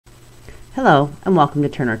Hello and welcome to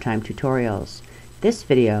Turner Time Tutorials. This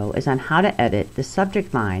video is on how to edit the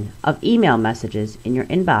subject line of email messages in your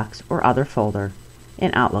inbox or other folder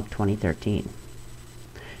in Outlook 2013.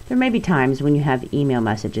 There may be times when you have email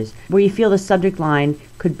messages where you feel the subject line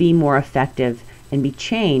could be more effective and be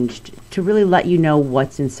changed to really let you know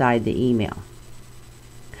what's inside the email.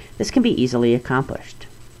 This can be easily accomplished.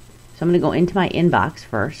 So I'm going to go into my inbox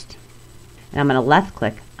first, and I'm going to left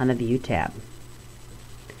click on the View tab.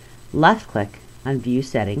 Left click on View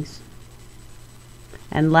Settings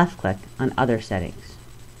and left click on Other Settings.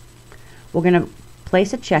 We're going to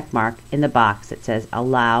place a check mark in the box that says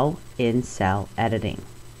Allow in-cell editing.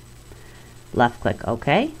 Left click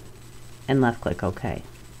OK and left click OK.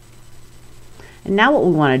 And now what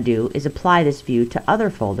we want to do is apply this view to other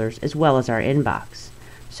folders as well as our inbox.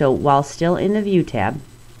 So while still in the View tab,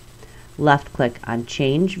 left click on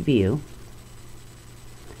Change View,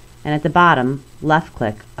 and at the bottom, left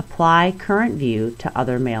click Apply Current View to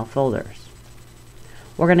Other Mail Folders.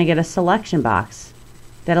 We're going to get a selection box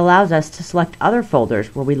that allows us to select other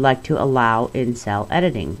folders where we'd like to allow in-cell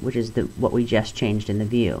editing, which is what we just changed in the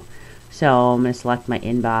view. So I'm going to select my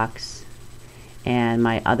inbox and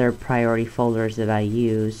my other priority folders that I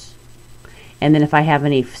use. And then if I have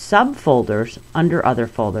any subfolders under other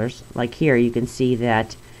folders, like here you can see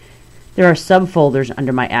that there are subfolders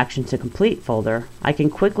under my Actions to Complete folder. I can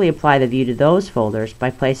quickly apply the view to those folders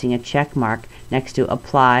by placing a check mark next to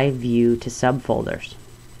Apply View to Subfolders.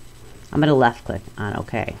 I'm going to left click on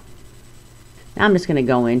OK. Now I'm just going to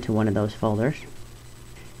go into one of those folders,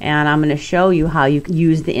 and I'm going to show you how you can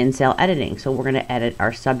use the in-cell editing. So we're going to edit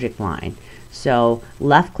our subject line. So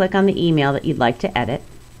left click on the email that you'd like to edit,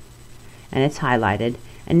 and it's highlighted.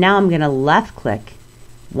 And now I'm going to left click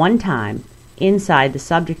one time inside the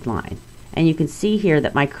subject line, and you can see here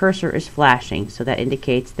that my cursor is flashing, so that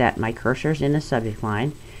indicates that my cursor is in the subject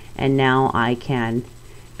line. And now I can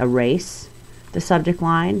erase the subject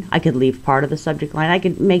line. I could leave part of the subject line. I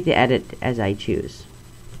could make the edit as I choose,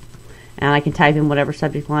 and I can type in whatever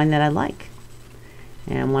subject line that I like,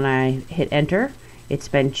 and when I hit enter, it's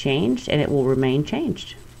been changed and it will remain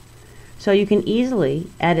changed. So you can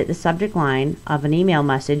easily edit the subject line of an email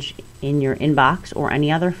message in your inbox or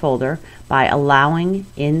any other folder by allowing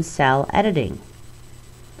in-cell editing.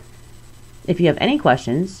 If you have any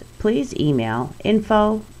questions, please email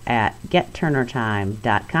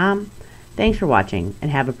info@getturnertime.com. Thanks for watching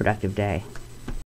and have a productive day.